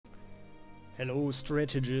Hello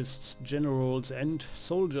strategists, generals and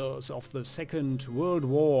soldiers of the Second World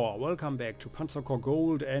War. Welcome back to Panzer Corps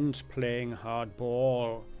Gold and playing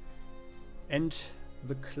hardball. And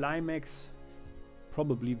the climax,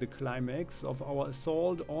 probably the climax of our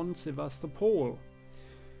assault on Sevastopol.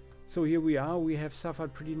 So here we are, we have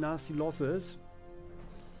suffered pretty nasty losses.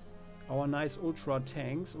 Our nice ultra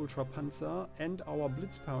tanks, ultra panzer, and our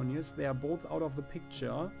blitz pioneers, they are both out of the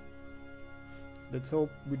picture. Let's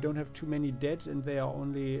hope we don't have too many dead and they are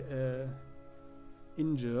only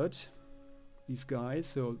injured, these guys.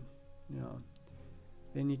 So yeah,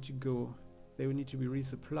 they need to go, they will need to be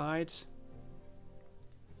resupplied.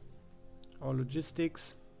 Our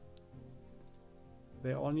logistics,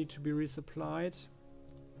 they all need to be resupplied.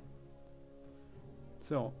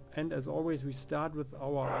 So, and as always we start with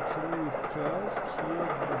our artillery first.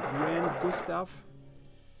 Here the Grand Gustav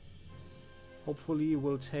hopefully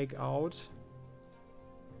will take out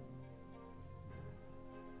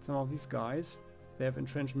some of these guys. They have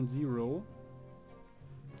entrenchment 0.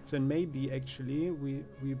 So maybe actually we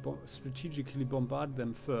strategically bombard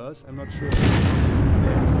them first. I'm not sure if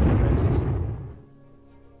that is suppressed.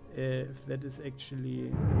 If that is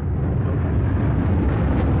actually...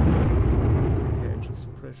 Okay, just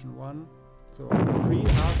suppression 1. So 3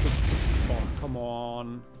 are oh, come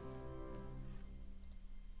on.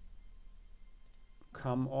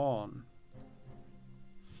 Come on.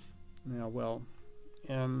 Yeah, well...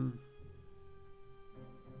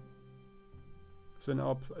 so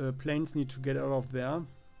now planes need to get out of there,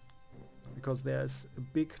 because there's a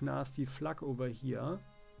big nasty flak over here.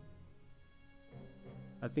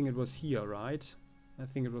 I think it was here, right? I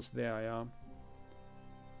think it was there, yeah.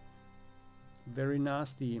 Very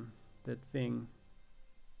nasty, that thing.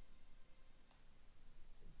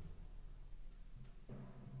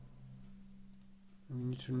 We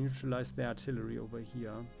need to neutralize the artillery over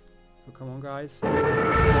here. So come on, guys. Nice.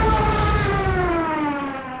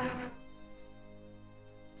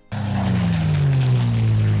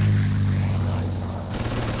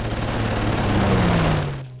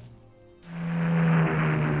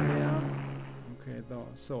 Yeah. Okay,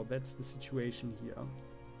 so that's the situation here.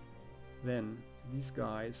 Then these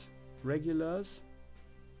guys, regulars,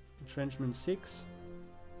 entrenchment 6.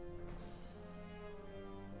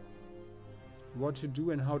 What to do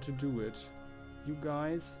and how to do it. You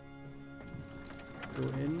guys go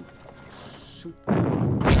in, shoot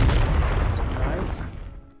them. Nice.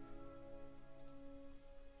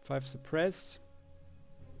 5 suppressed.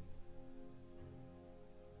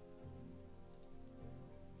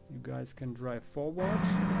 You guys can drive forward.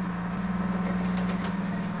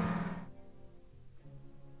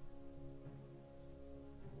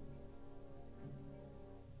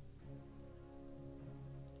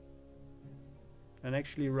 And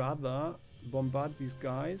actually rather bombard these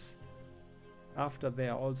guys after they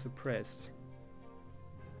are all suppressed.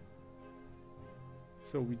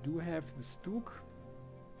 So we do have the Stuk.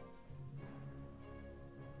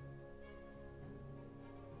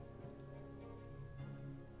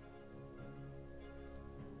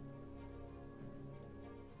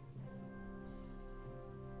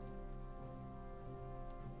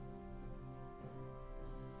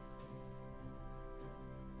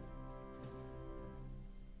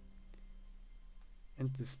 And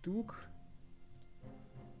the Stuk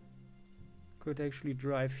could actually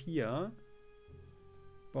drive here,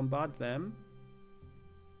 bombard them,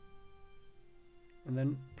 and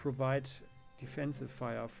then provide defensive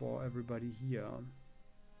fire for everybody here.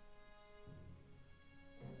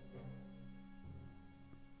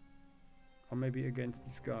 Or maybe against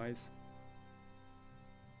these guys.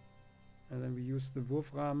 And then we use the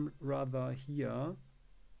Wurfrahmen rather here.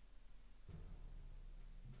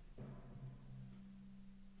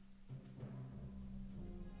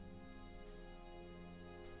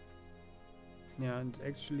 Yeah, and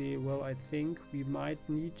actually, well, I think we might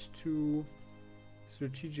need to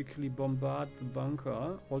strategically bombard the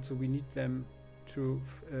bunker. Also, we need them to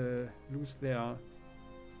lose their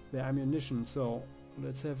ammunition. So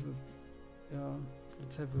let's have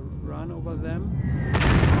a run over them.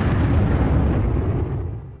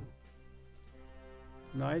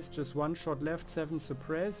 Nice, just 1 shot left, 7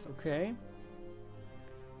 suppressed. Okay,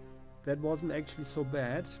 that wasn't actually so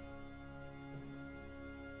bad.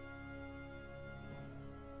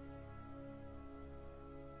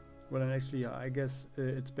 Well, and actually, I guess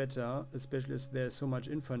it's better, especially as there's so much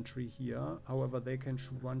infantry here. However, they can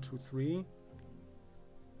shoot 1, 2, 3.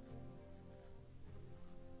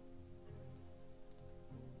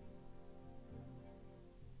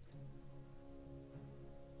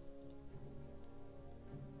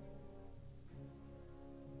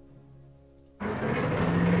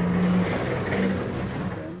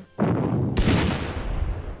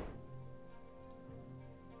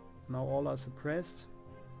 all are suppressed.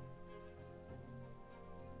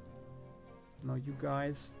 Now you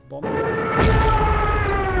guys bomb them.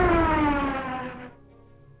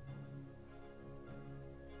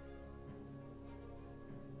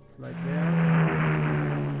 Right there.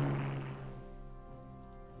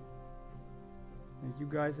 And you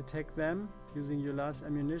guys attack them using your last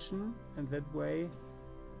ammunition, and that way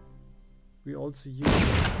we also use nice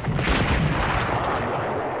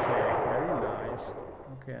attack, very nice.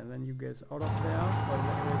 Okay, and then you guys out of there, but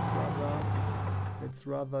let's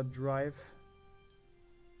rather drive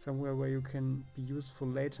somewhere where you can be useful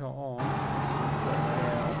later on. So let's drive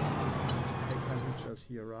there. They can't reach us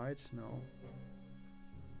here, right? No.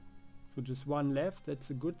 So just one left, that's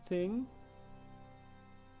a good thing.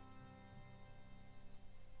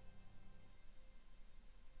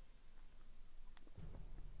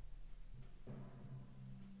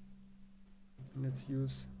 Let's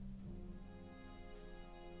use...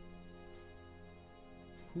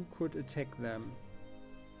 Who could attack them?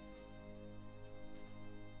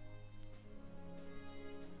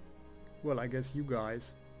 Well, I guess you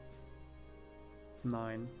guys.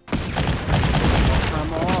 9. Oh,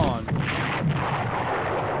 come on!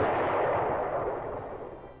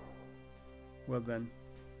 Well then.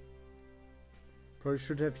 Probably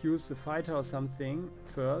should have used the fighter or something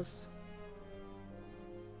first.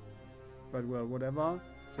 But well, whatever.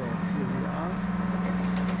 So, here we are.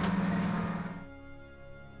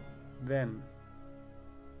 Then.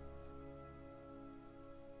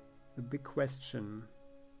 The big question.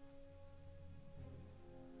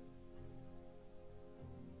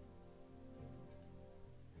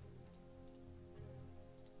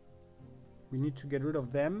 We need to get rid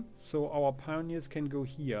of them, so our pioneers can go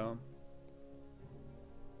here.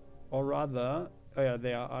 Or rather, oh yeah,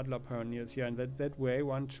 they are Adler pioneers, yeah, and that way,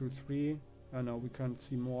 1, 2, 3, oh no, we can't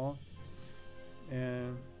see more.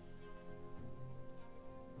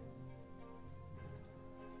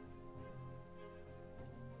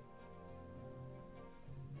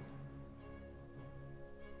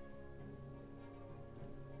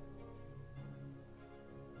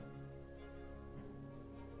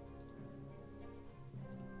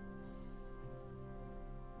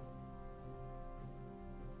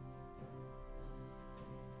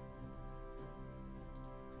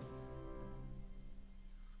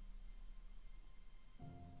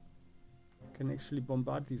 Can actually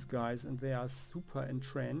bombard these guys, and they are super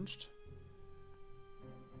entrenched.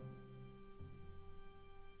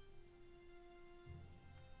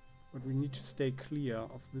 But we need to stay clear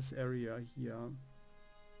of this area here.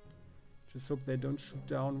 Just hope they don't shoot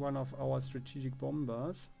down one of our strategic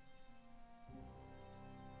bombers.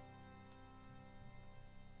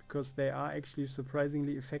 Because they are actually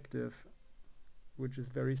surprisingly effective, which is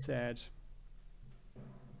very sad.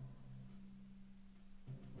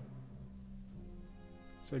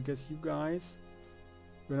 So I guess you guys,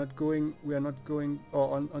 we are not going,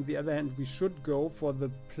 or on the other hand, we should go for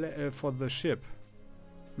the ship.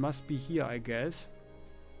 Must be here, I guess.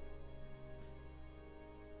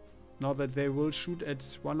 Now that they will shoot at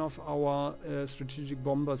one of our strategic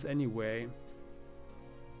bombers anyway.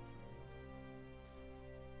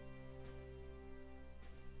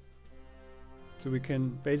 So we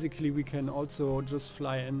can, basically we can also just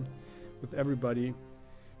fly in with everybody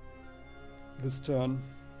this turn.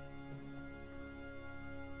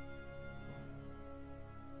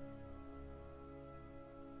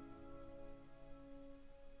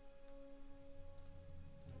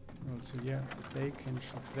 Also, yeah, they can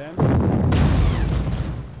shoot them.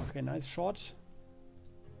 Okay, nice shot.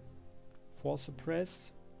 4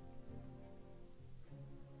 suppressed.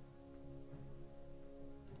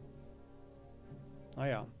 Ah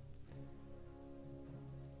yeah.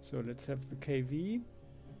 So let's have the KV.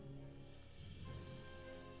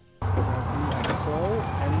 Drive in like so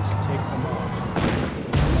and take them out.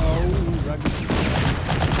 No, rugby.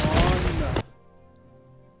 On.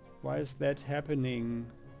 Why is that happening?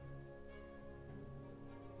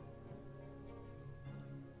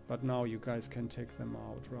 But now you guys can take them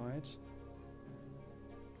out, right?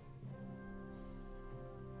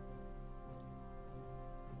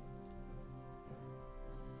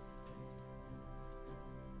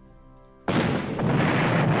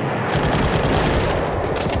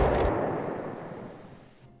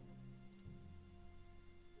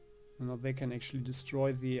 Now they can actually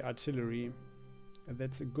destroy the artillery. And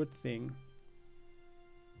that's a good thing.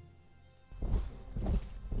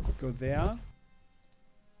 Let's go there.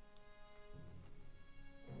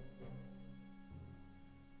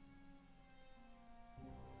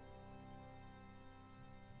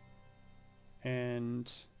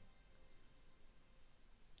 And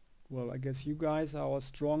Well, I guess you guys are our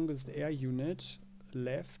strongest air unit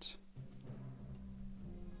left.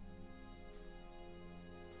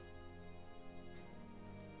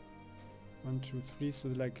 One, two, three, so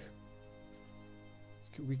like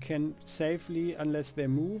we can safely, unless they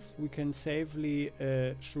move, we can safely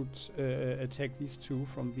shoot attack these two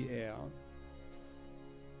from the air.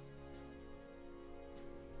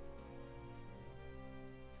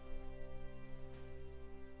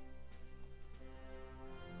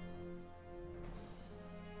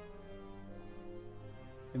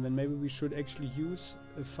 And then maybe we should actually use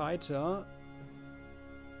a fighter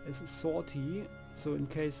as a sortie, so in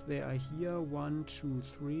case they are here, 1, 2,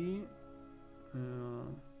 3.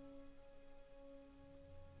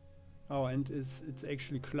 Oh, and it's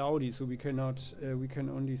actually cloudy, so we cannot, we can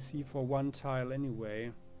only see for one tile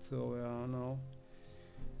anyway. So no.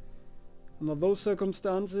 Under those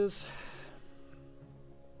circumstances,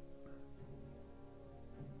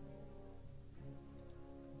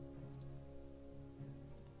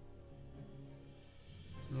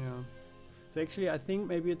 yeah. So actually I think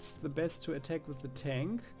maybe it's the best to attack with the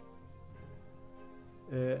tank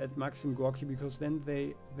at Maxim Gorky, because then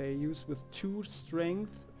they use with 2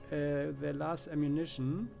 strength their last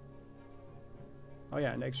ammunition. Oh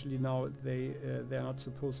yeah, and actually now they're not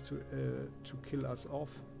supposed to kill us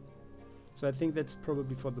off. So I think that's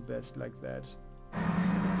probably for the best like that.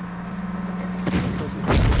 Because if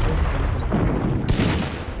we suppress them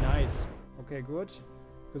completely, nice. Okay, good.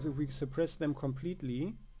 Because if we suppress them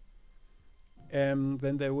completely,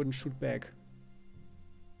 then they wouldn't shoot back.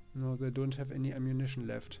 No, they don't have any ammunition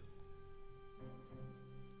left.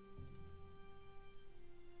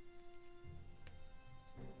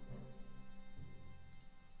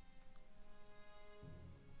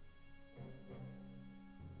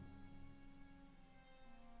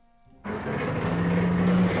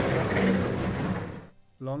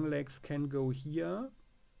 Long legs can go here.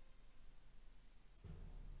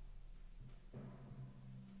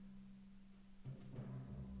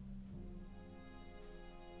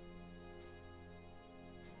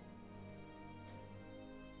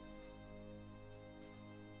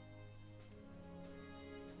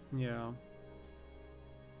 Yeah.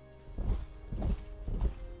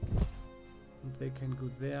 And they can go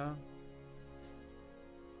there.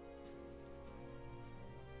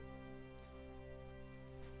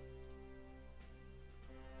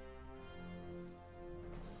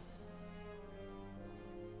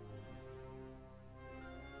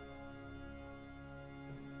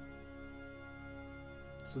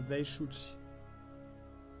 So they should...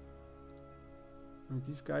 And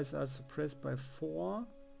these guys are suppressed by 4.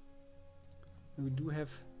 And we do have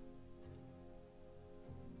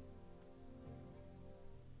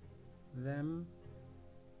them.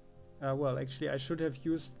 Well, actually I should have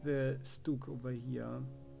used the Stuk over here.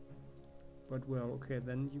 But well, okay,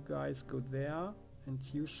 then you guys go there and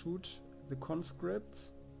you shoot the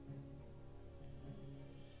conscripts.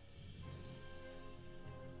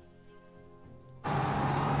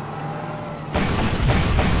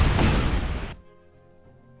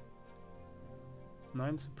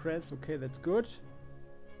 Suppress, okay, that's good.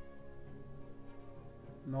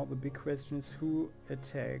 Now the big question is who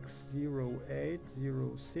attacks. 08,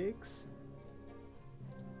 06.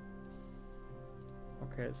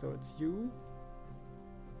 Okay, so it's you.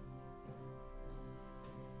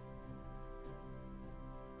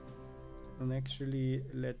 And actually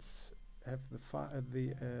let's have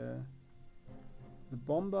the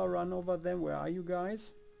bomber run over them. Where are you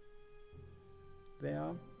guys?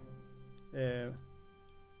 There.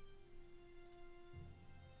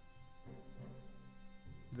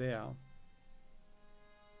 There.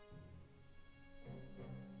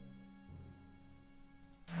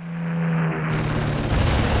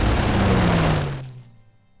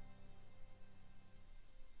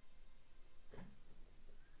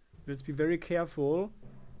 Let's be very careful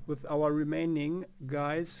with our remaining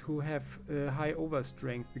guys who have high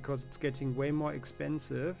overstrength, because it's getting way more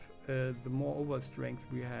expensive the more overstrength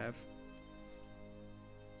we have.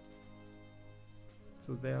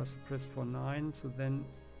 So they are suppressed for 9, so then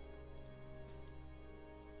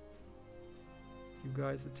you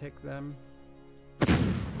guys attack them. 7.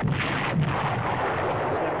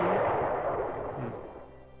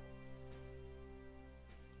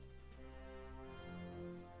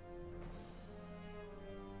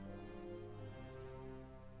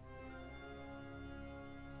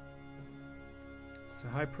 It's a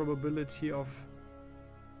high probability of...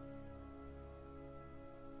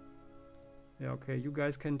 Yeah, okay, you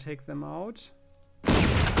guys can take them out.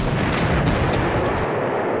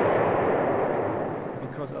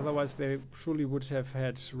 Because because otherwise they surely would have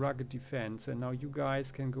had rugged defense. And now you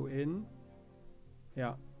guys can go in.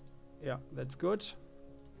 Yeah, yeah, that's good.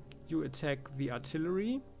 You attack the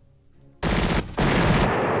artillery. Nice,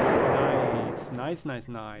 nice, nice,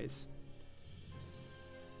 nice.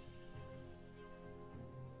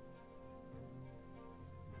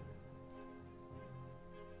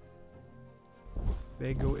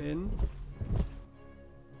 They go in.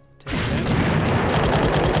 Take them.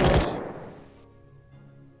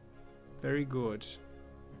 Very good.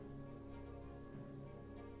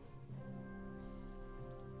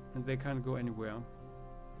 And they can't go anywhere.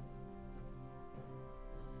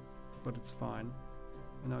 But it's fine.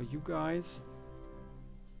 And now you guys,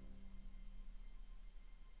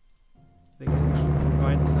 they can actually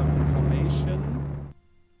provide some information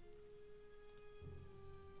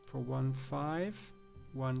for 1-5,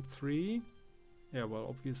 1-3. Yeah, well,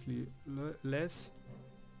 obviously less.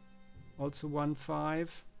 Also 1-5.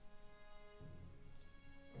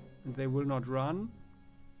 And they will not run.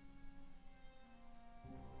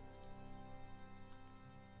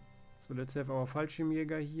 So let's have our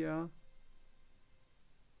Fallschirmjäger here.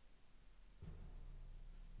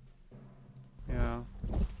 Yeah.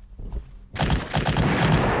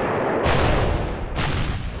 Nice.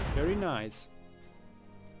 Very nice.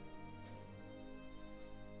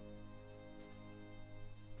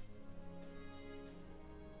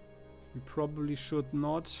 We probably should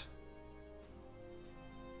not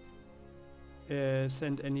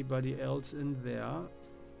send anybody else in there.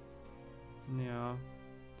 Yeah.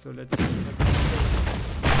 So let's... yeah,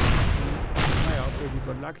 okay, we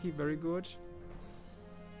got lucky, very good.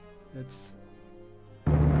 Let's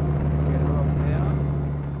get out of there.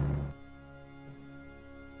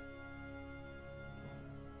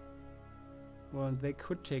 Well, they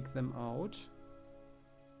could take them out,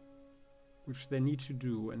 which they need to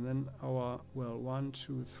do. And then our, well, 1,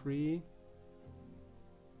 2, 3.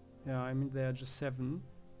 Yeah, I mean, they are just 7.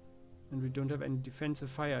 And we don't have any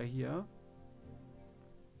defensive fire here.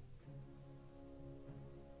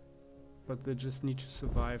 But they just need to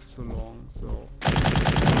survive so long, so...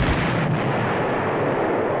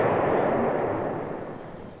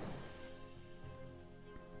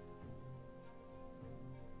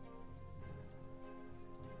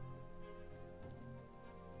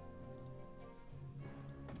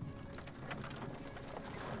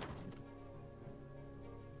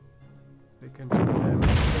 They can shoot them.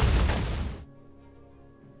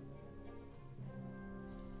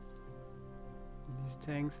 These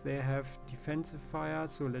tanks, they have defensive fire,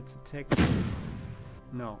 so let's attack them.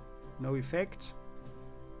 No, no effect.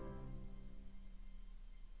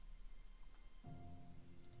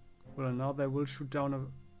 Well, now they will shoot down a...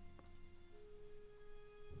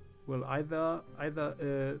 Well, either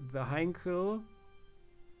the Heinkel,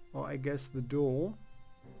 or I guess the door.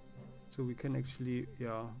 So we can actually,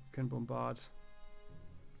 yeah, can bombard.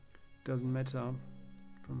 Doesn't matter.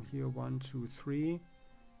 From here, 1, 2, 3.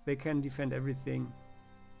 They can defend everything.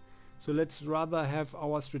 So let's rather have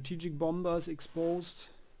our strategic bombers exposed.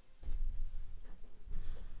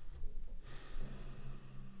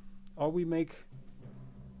 Or we make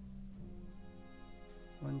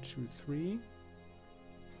 1, 2, 3.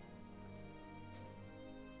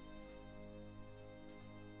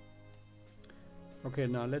 Okay,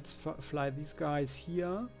 now let's fly these guys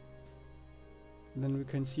here. And then we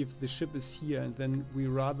can see if the ship is here, and then we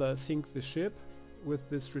rather sink the ship with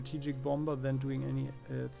the strategic bomber than doing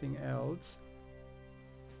anything else.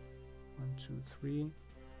 1, 2, 3.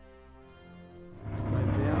 Let's fly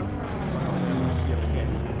there. Oh, no, they're not here. Okay.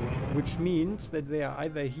 Which means that they are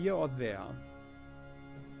either here or there.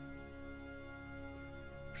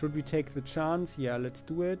 Should we take the chance? Yeah, let's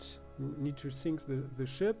do it. We need to sink the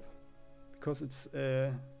ship because it's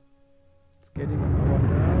getting on our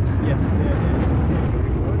nerves. Yes, there it is. Okay,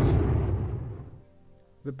 very good.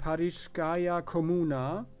 The Parizhskaya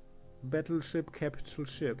Komuna, battleship, capital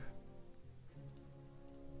ship.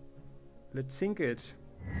 Let's sink it.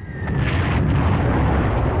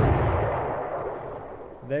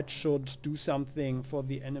 That should do something for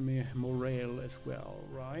the enemy morale as well,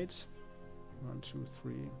 right? 1, 2,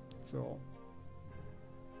 3. So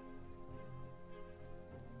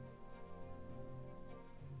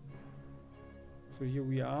here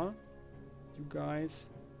we are, you guys.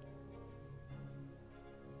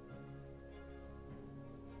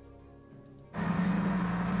 There.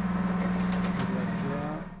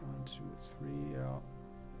 1, 2, 3. Yeah.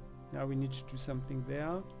 Now we need to do something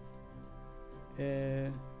there.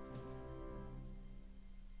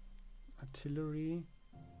 Artillery.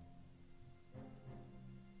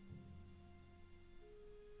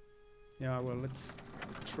 Yeah, well, let's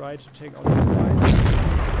try to take out these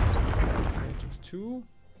guys. 2.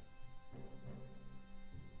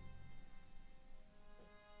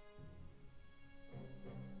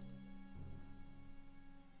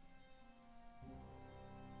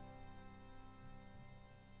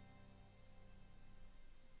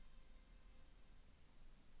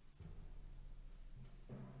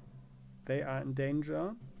 They are in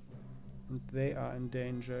danger, and they are in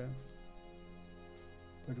danger,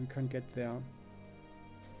 but we can't get there.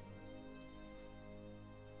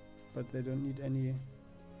 But they don't need any,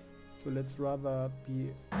 so let's rather be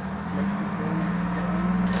flexible next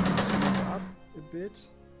time. Let's move up a bit.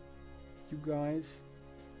 You guys,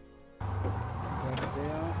 right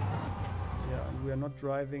there. Yeah, and we are not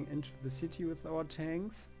driving into the city with our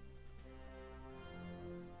tanks.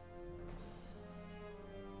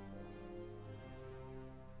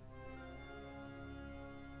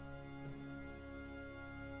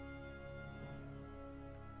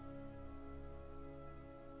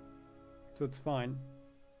 So it's fine.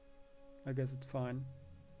 I guess it's fine.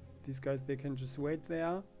 These guys, they can just wait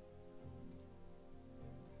there.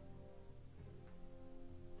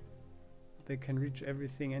 They can reach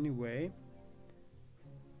everything anyway.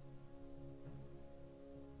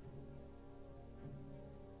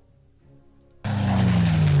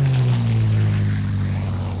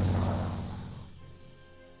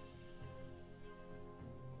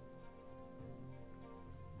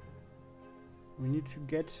 We need to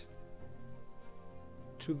get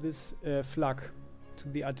to this flak, to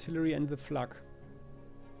the artillery and the flak.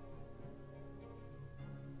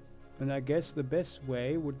 And I guess the best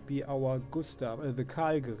way would be our Gustav, the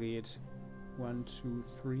Karlgerät. 1, 2,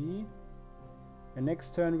 3. And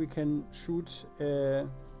next turn we can shoot the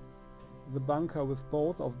bunker with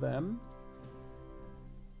both of them.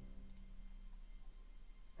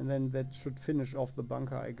 And then that should finish off the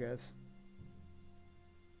bunker, I guess.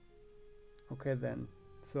 Okay then.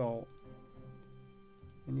 So,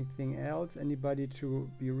 anything else? Anybody to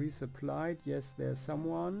be resupplied? Yes, there's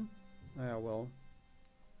someone. Yeah, well.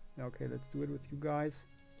 Okay, let's do it with you guys.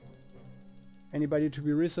 Anybody to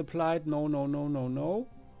be resupplied? No, no, no, no, no.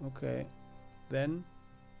 Okay. Then,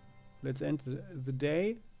 let's end the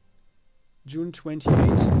day. June 28th.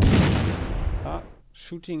 Ah,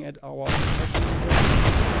 shooting at our...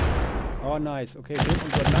 Oh, nice. Okay, good. We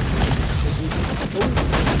got lucky.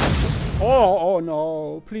 Oh, oh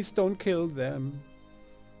no. Please don't kill them.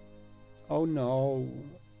 Oh no.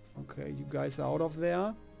 Okay, you guys are out of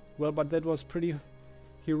there. Well, but that was pretty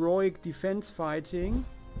heroic defense fighting,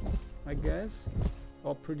 I guess.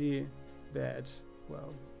 Or pretty bad.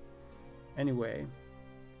 Well, anyway.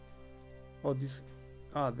 Oh, these...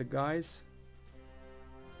 Ah, the guys...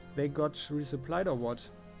 They got resupplied or what?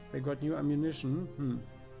 They got new ammunition?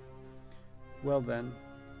 Well then.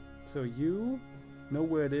 So you know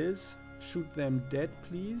where it is. Shoot them dead,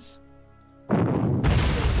 please.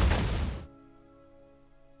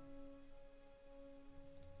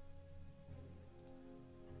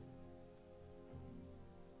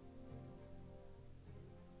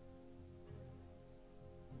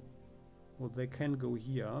 Well, they can go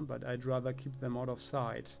here, but I'd rather keep them out of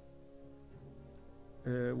sight.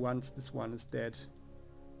 Once this one is dead.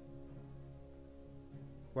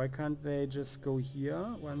 Why can't they just go here?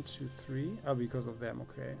 1, 2, 3. Oh, because of them.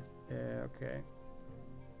 Okay. Okay.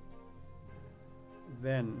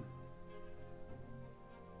 Then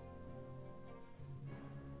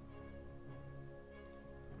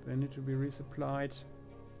they need to be resupplied.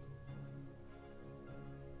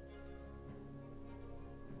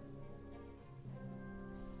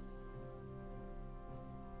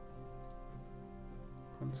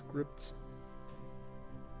 Conscripts.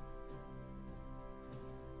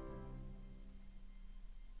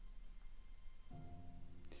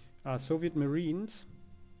 Soviet Marines,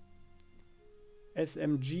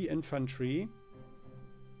 SMG infantry.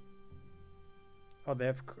 Oh, they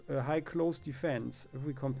have high close defense. If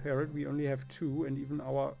we compare it, we only have 2, and even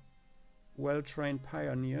our well-trained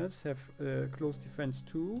pioneers have close defense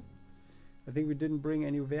 2. I think we didn't bring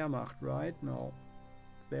any Wehrmacht, right? No.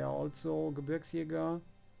 They are also Gebirgsjäger,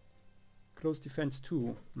 close defense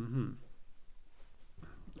 2.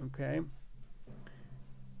 Okay.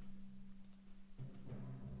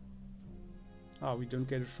 Ah, we don't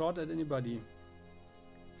get a shot at anybody.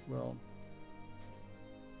 Well.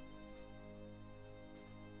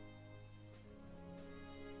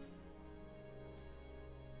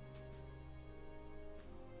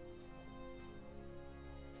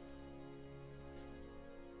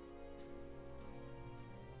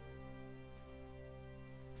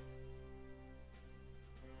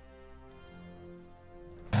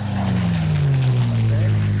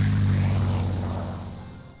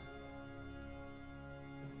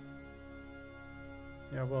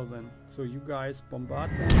 Yeah, well then. So you guys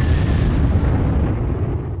bombard them.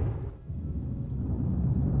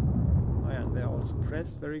 Oh yeah, and they're all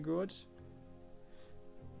suppressed. Very good.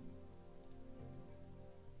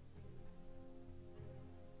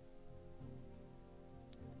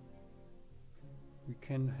 We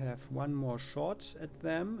can have one more shot at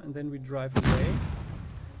them and then we drive away.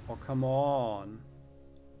 Oh, come on.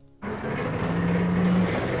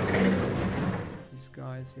 These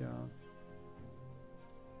guys, yeah.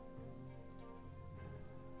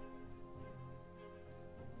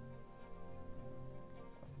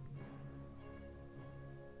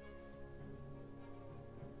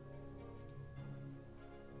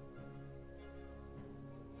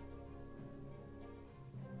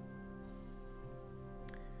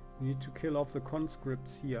 We need to kill off the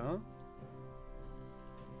conscripts here.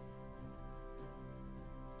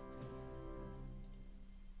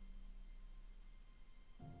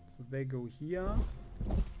 So they go here.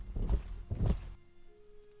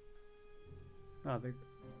 Ah, they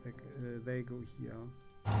go here.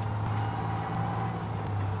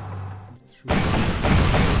 Let's shoot.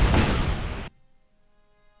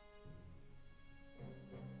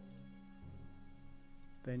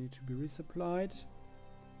 They need to be resupplied.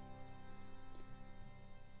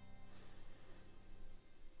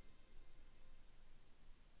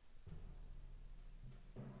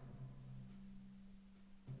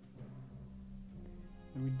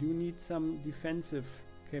 And we do need some defensive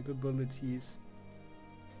capabilities.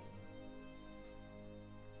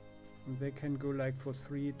 And they can go like for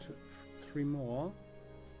three more.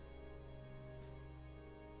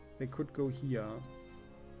 They could go here.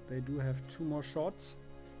 They do have 2 more shots.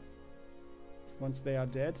 Once they are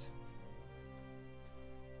dead.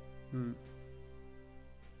 And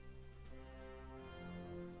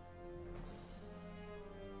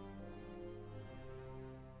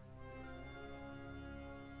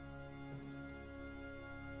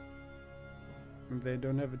they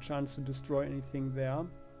don't have a chance to destroy anything there.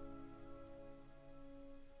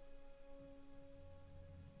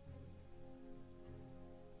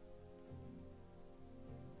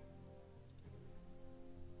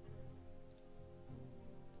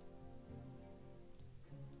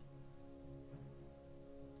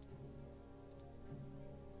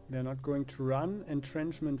 They're not going to run.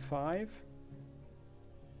 Entrenchment 5.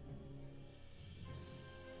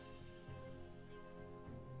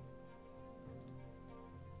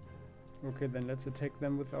 Okay, then let's attack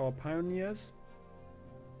them with our pioneers.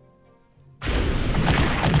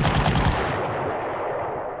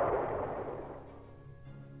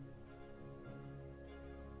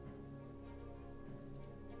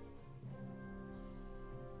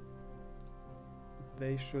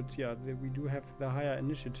 They should, yeah, we do have the higher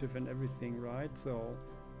initiative and everything, right? So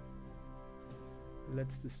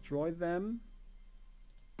let's destroy them.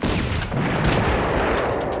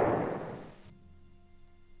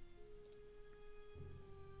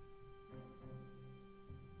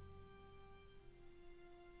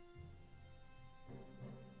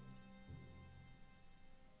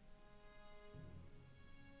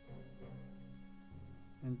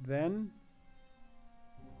 And then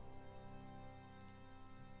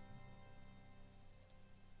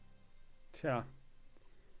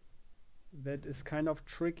that is kind of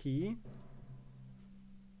tricky.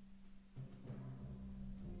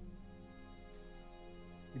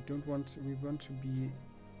 We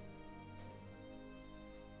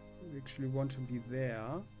actually want to be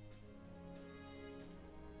there.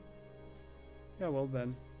 Yeah, well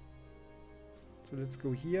then. So let's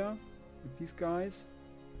go here with these guys.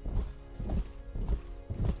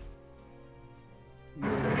 You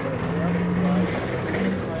guys drive there, provide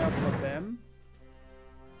defensive fire for them.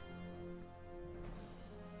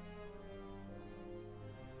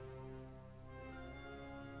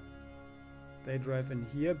 They drive in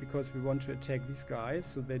here because we want to attack these guys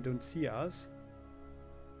so they don't see us.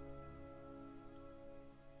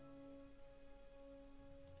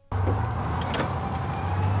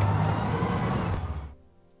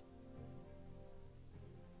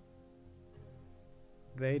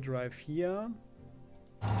 They drive here.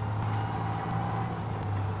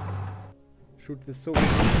 Shoot the Soviet.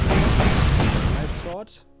 Nice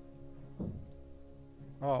shot.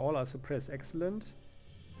 Oh, all are suppressed. Excellent.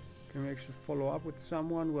 Can we actually follow up with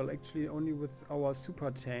someone? Well, actually only with our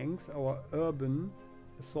super tanks, our urban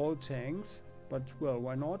assault tanks. But, well,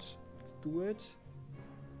 why not? Let's do it.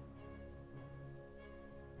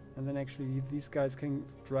 And then actually these guys can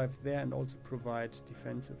drive there and also provide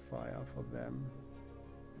defensive fire for them.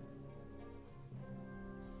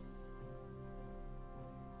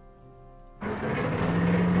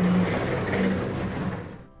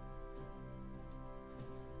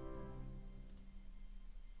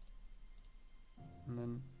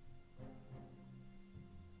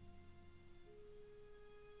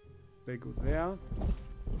 they go there.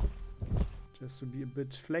 Just to be a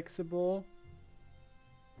bit flexible.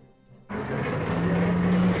 Let's go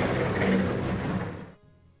here.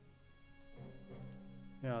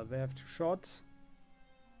 Yeah, they have 2 shots.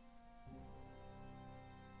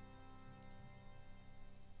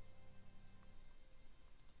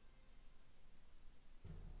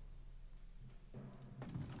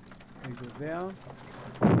 They go there.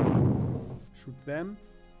 Shoot them.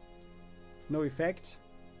 No effect.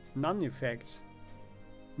 None effect.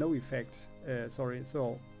 No effect. Sorry.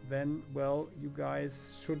 So then, well, you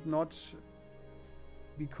guys should not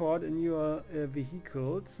be caught in your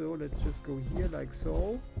vehicle. So let's just go here like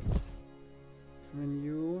so. And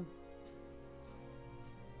you...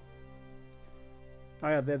 Ah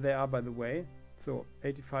yeah, there they are, by the way. So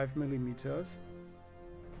 85 millimeters.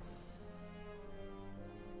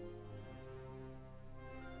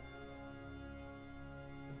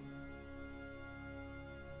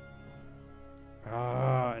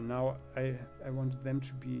 Ah, and now I wanted them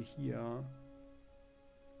to be here.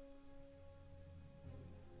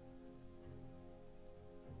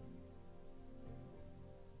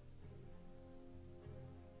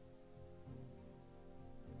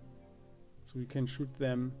 So we can shoot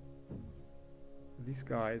them, these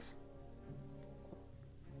guys.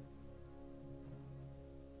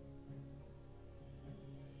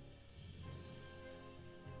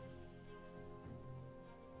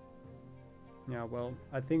 Yeah, well,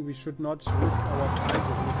 I think we should not risk our pilot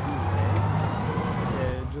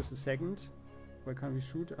anyway. Just a second. Where can we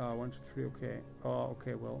shoot? 1, 2, 3, okay. Oh,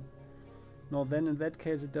 okay, well. No, then in that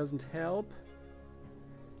case it doesn't help.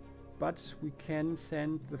 But we can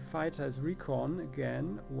send the fighter as recon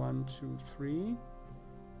again. 1, 2, 3.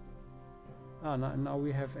 Ah, now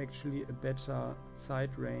we have actually a better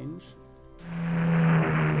sight range. So let's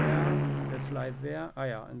go there. They fly there. Ah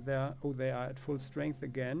yeah, and there. Oh, they are at full strength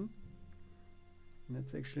again.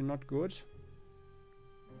 That's actually not good.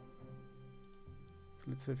 So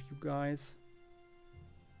let's have you guys.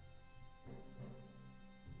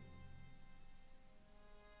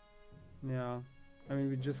 Yeah, I mean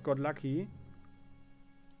we just got lucky.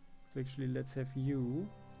 So actually let's have you.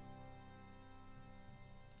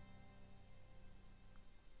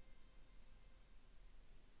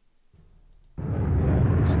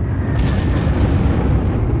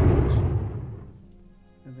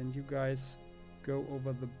 And then you guys go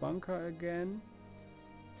over the bunker again.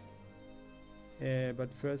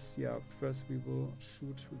 But first, yeah, first we will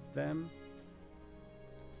shoot with them.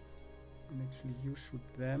 And actually you shoot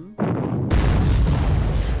them.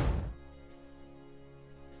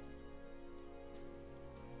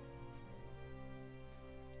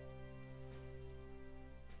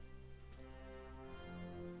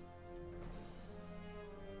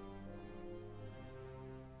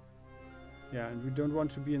 Yeah, and we don't want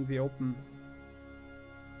to be in the open.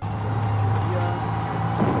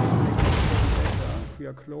 We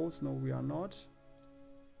are close. No, we are not.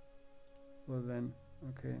 Well then,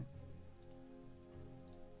 okay.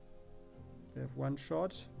 They have 1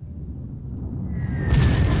 shot.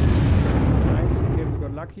 Nice. Okay, we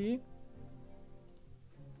got lucky.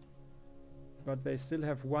 But they still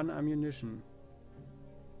have 1 ammunition.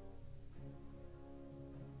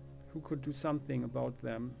 Who could do something about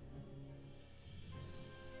them?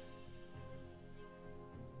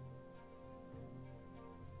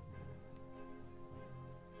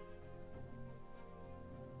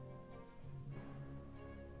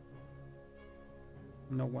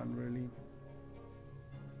 No one really.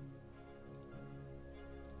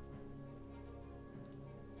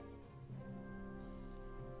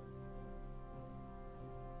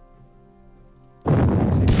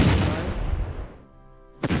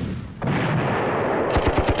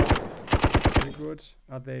 Very good.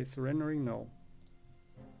 Are they surrendering? No.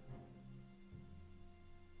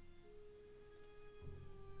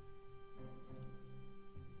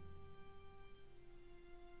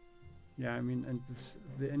 Yeah, I mean, and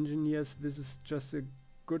the engineers, this is just a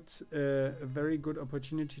good, a very good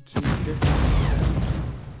opportunity to test.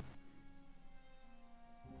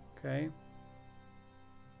 Okay.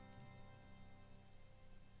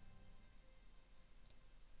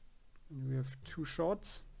 And we have 2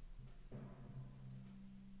 shots.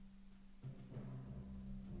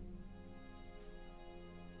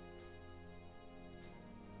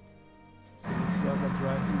 So let's rather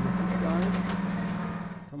drive in with these guys.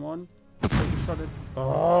 Come on. Take a shot at...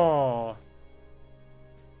 Oh!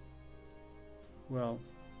 Well.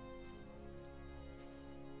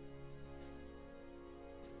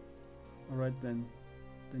 Alright then.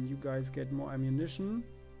 Then you guys get more ammunition.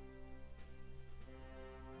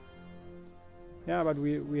 Yeah, but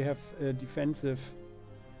we have defensive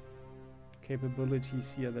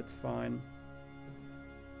capabilities here, that's fine.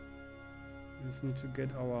 We just need to get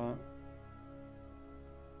our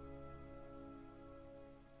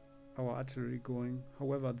artillery going.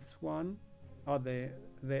 However, this one, they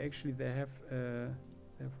have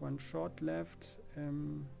one shot left.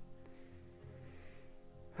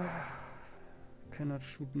 Cannot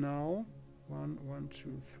shoot now. 1,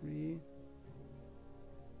 2, 3.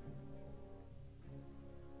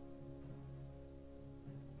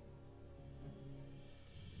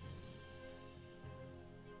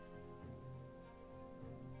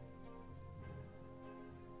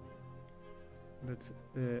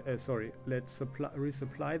 Let's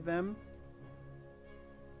resupply them.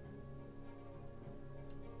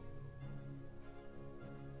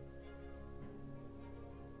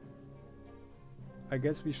 I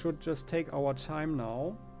guess we should just take our time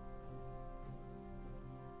now.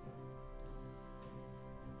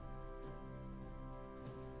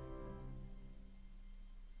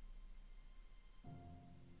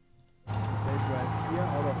 They drive here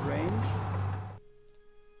out of range.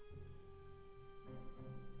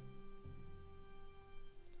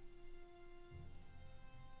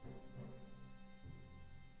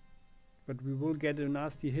 But we will get a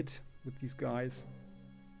nasty hit with these guys.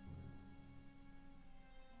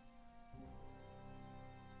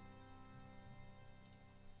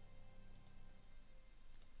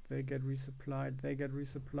 They get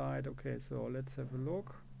resupplied, Okay, so let's have a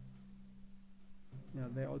look. Yeah,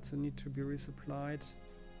 they also need to be resupplied.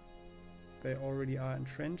 They already are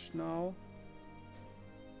entrenched now.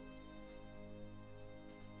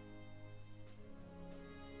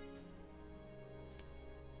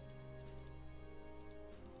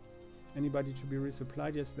 Anybody to be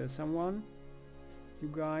resupplied? Yes, there's someone. You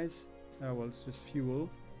guys. Well, it's just fuel.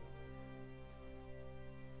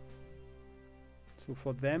 So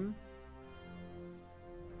for them,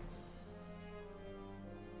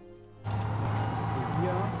 let's go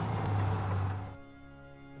here.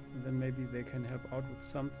 And then maybe they can help out with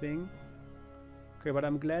something. Okay, but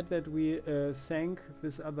I'm glad that we sank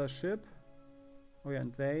this other ship. Oh yeah,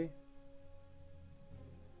 and they.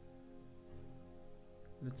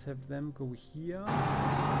 Let's have them go here. And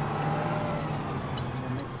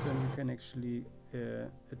then next turn we can actually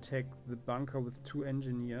attack the bunker with 2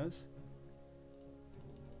 engineers.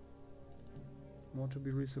 More to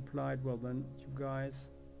be resupplied. Well then, you guys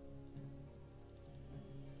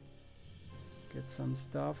get some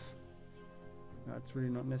stuff. That's really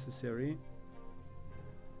not necessary.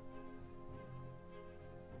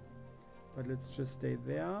 But let's just stay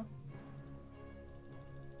there.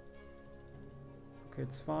 Okay,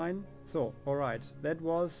 it's fine. So, alright. That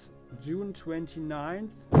was June 29th.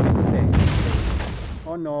 Next day.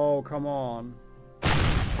 Oh no, come on.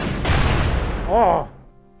 Oh!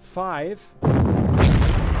 5?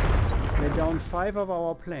 They're down 5 of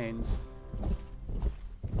our planes.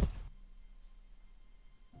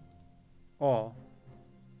 Oh.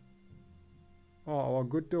 Oh, our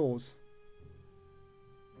good dose.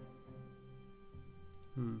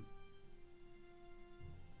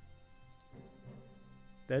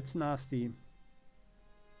 That's nasty.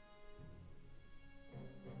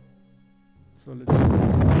 So let's do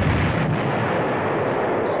this one.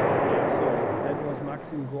 So that was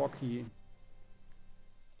Maxim Gorky.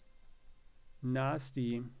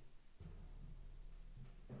 Nasty.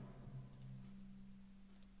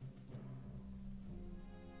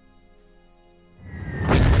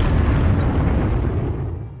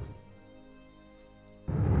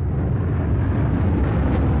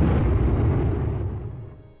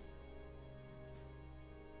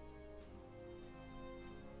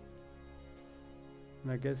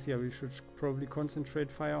 And I guess, yeah, we should probably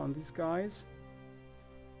concentrate fire on these guys.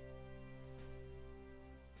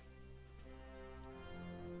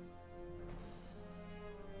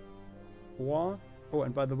 Oh,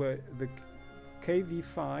 and by the way, the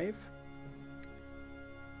KV-5,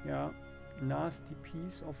 yeah, nasty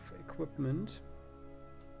piece of equipment.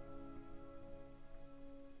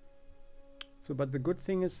 So, but the good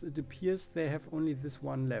thing is, it appears they have only this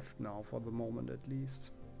one left now, for the moment at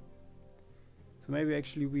least. So maybe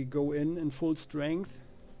actually we go in full strength.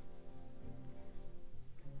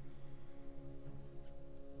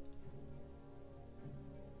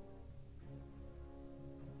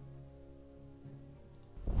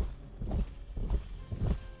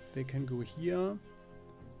 They can go here.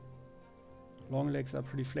 Long legs are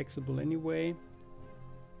pretty flexible anyway.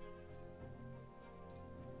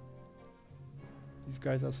 These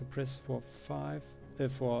guys are suppressed for 5,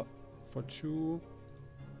 for 2.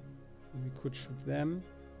 We could shoot them.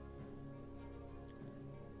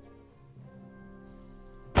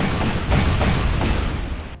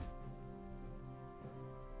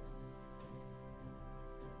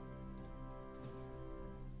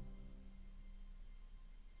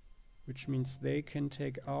 which means they can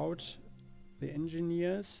take out the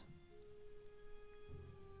engineers.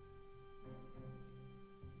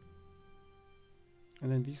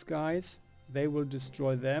 And then these guys, they will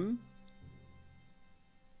destroy them.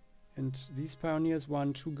 And these pioneers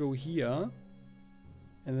want to go here.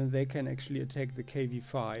 And then they can actually attack the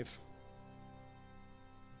KV-5.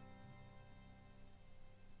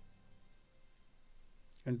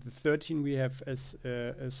 And the 13 we have as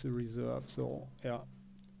a reserve, so yeah.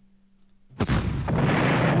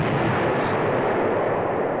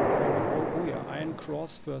 Oh yeah, Iron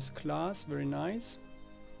Cross first class, very nice.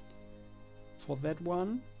 For that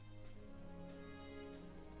one.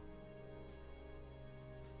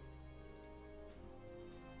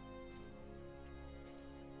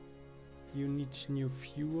 You need new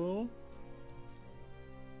fuel.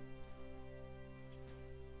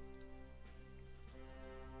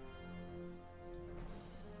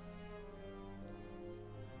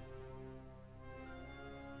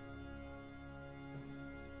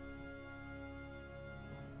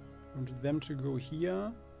 I want them to go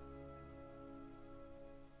here.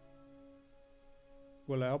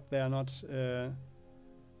 Well, I hope they are not... yeah,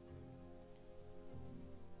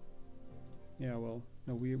 well,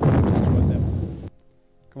 no, we will destroy them.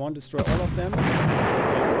 Come on, destroy all of them.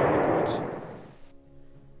 Yes, very good.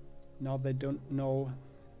 Now they don't know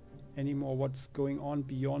anymore what's going on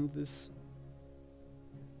beyond this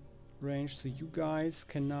range. So you guys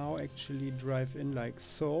can now actually drive in like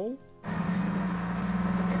so.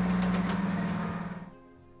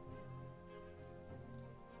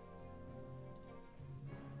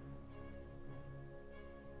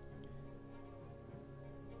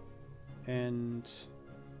 And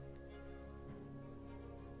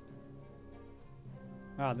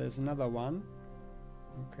there's another one.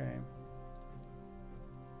 Okay.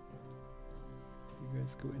 You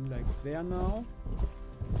guys go in like there now.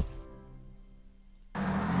 You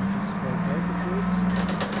just fall back a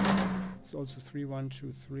bit. It's also 3, 1,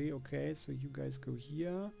 2, 3. Okay, so you guys go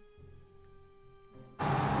here.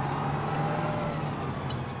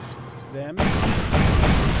 Shoot them.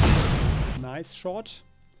 Nice shot.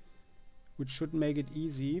 Which should make it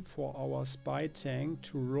easy for our spy tank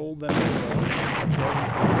to roll them over. Excellent.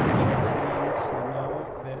 So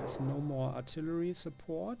now there is no more artillery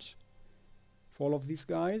support for all of these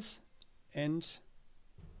guys, and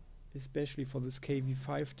especially for this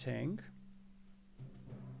KV-5 tank.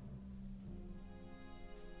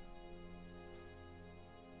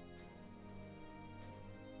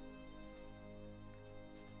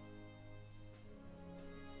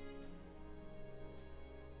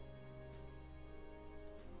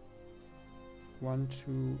 One,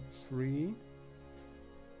 2, 3.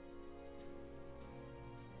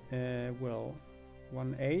 Well,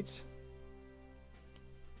 1, 8.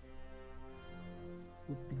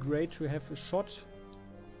 Would be great to have a shot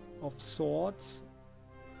of swords.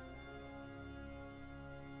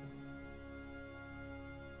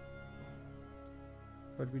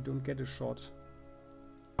 But we don't get a shot.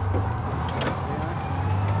 Let's try there.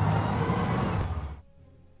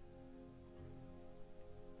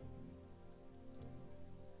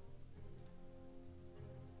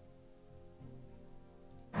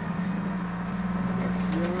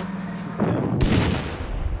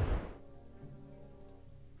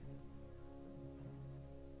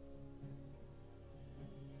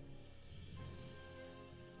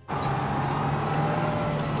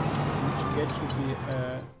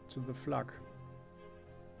 To the flak.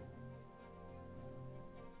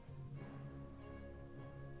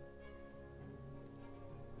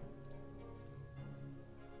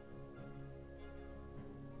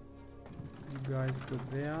 You guys go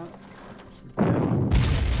there. Shoot them.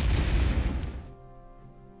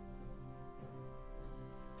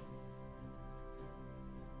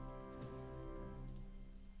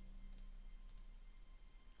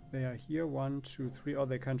 They are here. 1, 2, 3. Oh,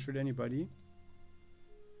 they can't shoot anybody.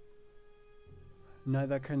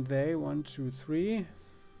 Neither can they. 1, 2, 3.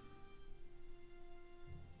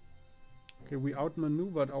 Okay, we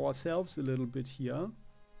outmaneuvered ourselves a little bit here.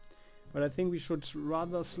 But I think we should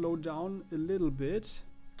rather slow down a little bit.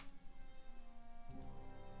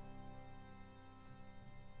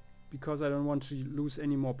 Because I don't want to lose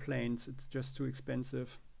any more planes. It's just too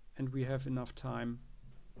expensive. And we have enough time.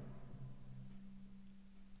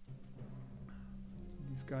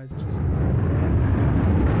 These guys just...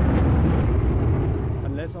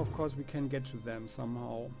 Unless, of course, we can get to them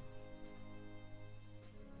somehow.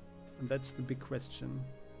 And that's the big question.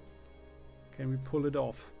 Can we pull it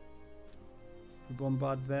off? We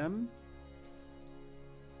bombard them.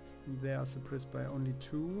 And they are suppressed by only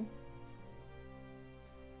 2.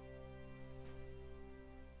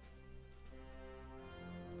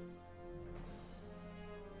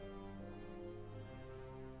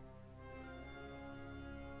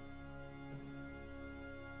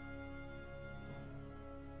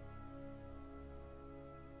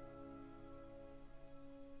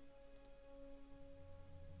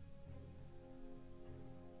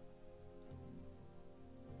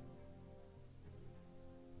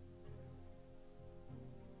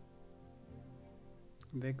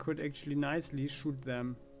 They could actually nicely shoot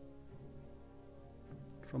them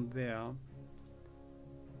from there.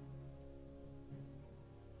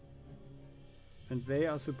 And they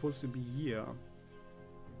are supposed to be here.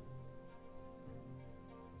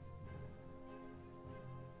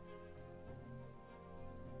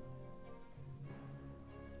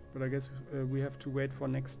 But I guess we have to wait for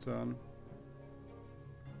next turn.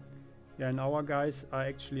 Yeah, and our guys are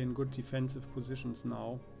actually in good defensive positions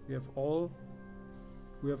now. We have all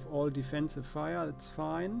defensive fire, that's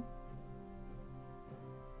fine.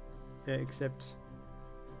 Yeah, except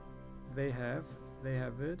they have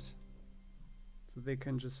it. So they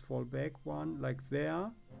can just fall back one, like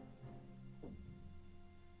there.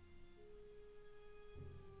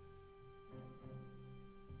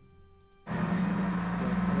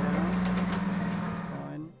 Strike there. It's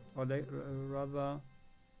fine. Or they rather...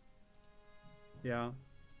 Yeah.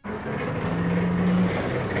 Let's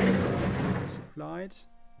get it supplied.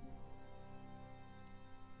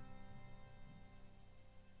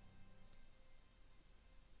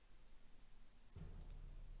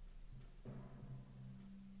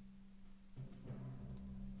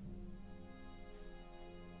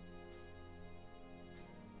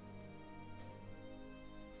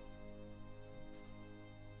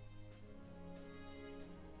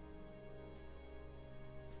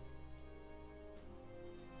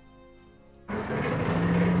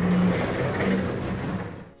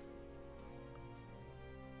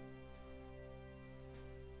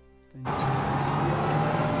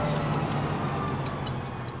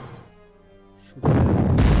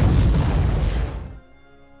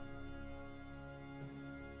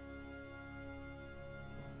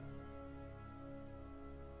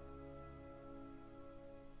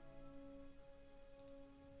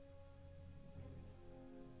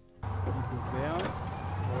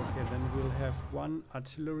 One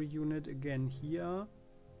artillery unit again here.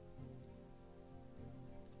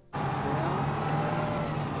 There.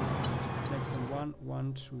 Next one,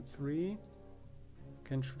 1, 2, 3.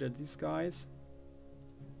 Can shoot at these guys.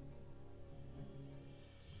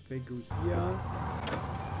 They go here.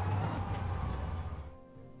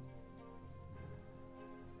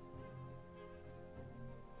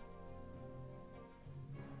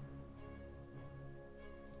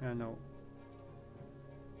 Yeah, no.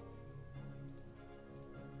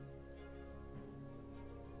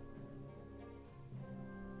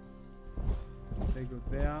 They go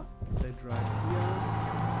there, they drive here.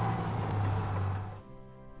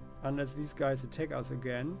 Unless these guys attack us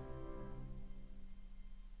again.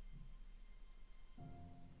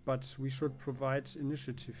 But we should provide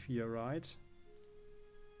initiative here, right?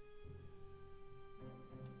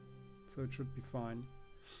 So it should be fine.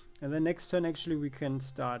 And then next turn actually we can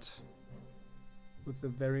start with a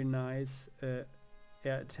very nice air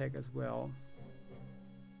attack as well.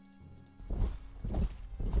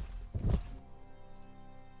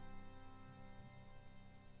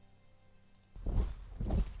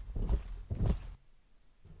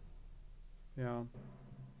 Yeah,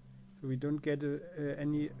 so we don't get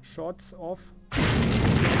any shots off.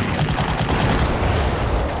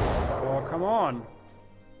 Oh, come on!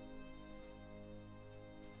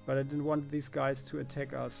 But I didn't want these guys to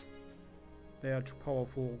attack us. They are too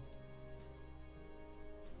powerful.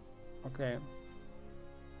 Okay.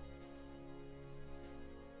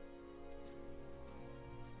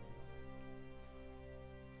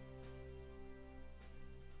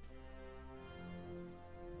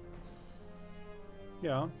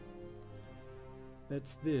 Yeah,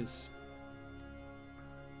 that's this.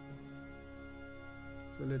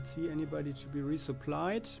 So let's see, anybody to be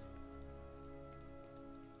resupplied?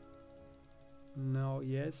 No,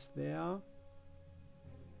 yes, there.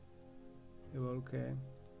 Yeah, okay.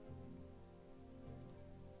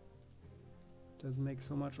 Doesn't make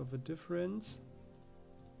so much of a difference.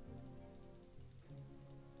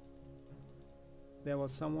 There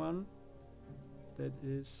was someone that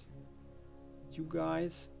is... You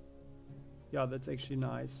guys. Yeah, that's actually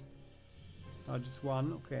nice. Just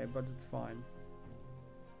one, okay, but it's fine.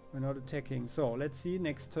 We're not attacking. So let's see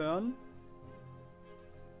next turn.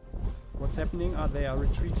 What's happening? They are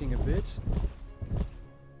retreating a bit.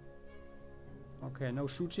 Okay, no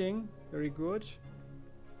shooting. Very good.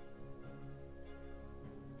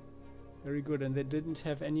 Very good, and they didn't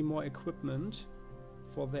have any more equipment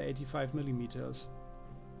for the 85 millimeters.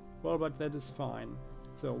 Well, but that is fine.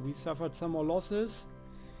 So we suffered some more losses,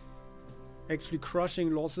 actually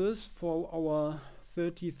crushing losses for our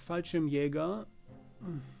 30th Fallschirmjäger.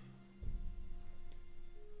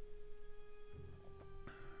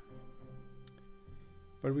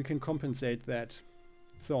 But we can compensate that.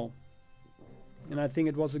 So And I think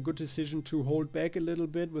it was a good decision to hold back a little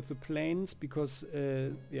bit with the planes because,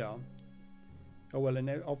 yeah. Oh well, and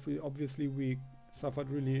obviously we suffered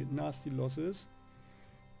really nasty losses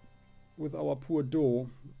with our poor DO.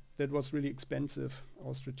 That was really expensive,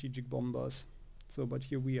 our strategic bombers. So, but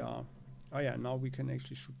here we are. Oh yeah, now we can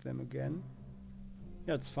actually shoot them again.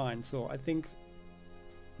 Yeah, it's fine. So I think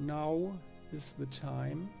now is the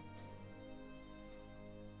time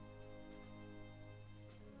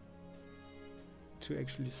to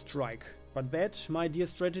actually strike. But that, my dear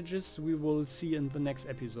strategists, we will see in the next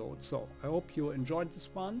episode. So I hope you enjoyed this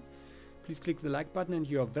one. Please click the like button, and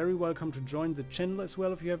you are very welcome to join the channel as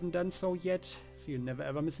well if you haven't done so yet, so you never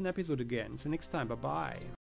ever miss an episode again. See you next time. Bye bye.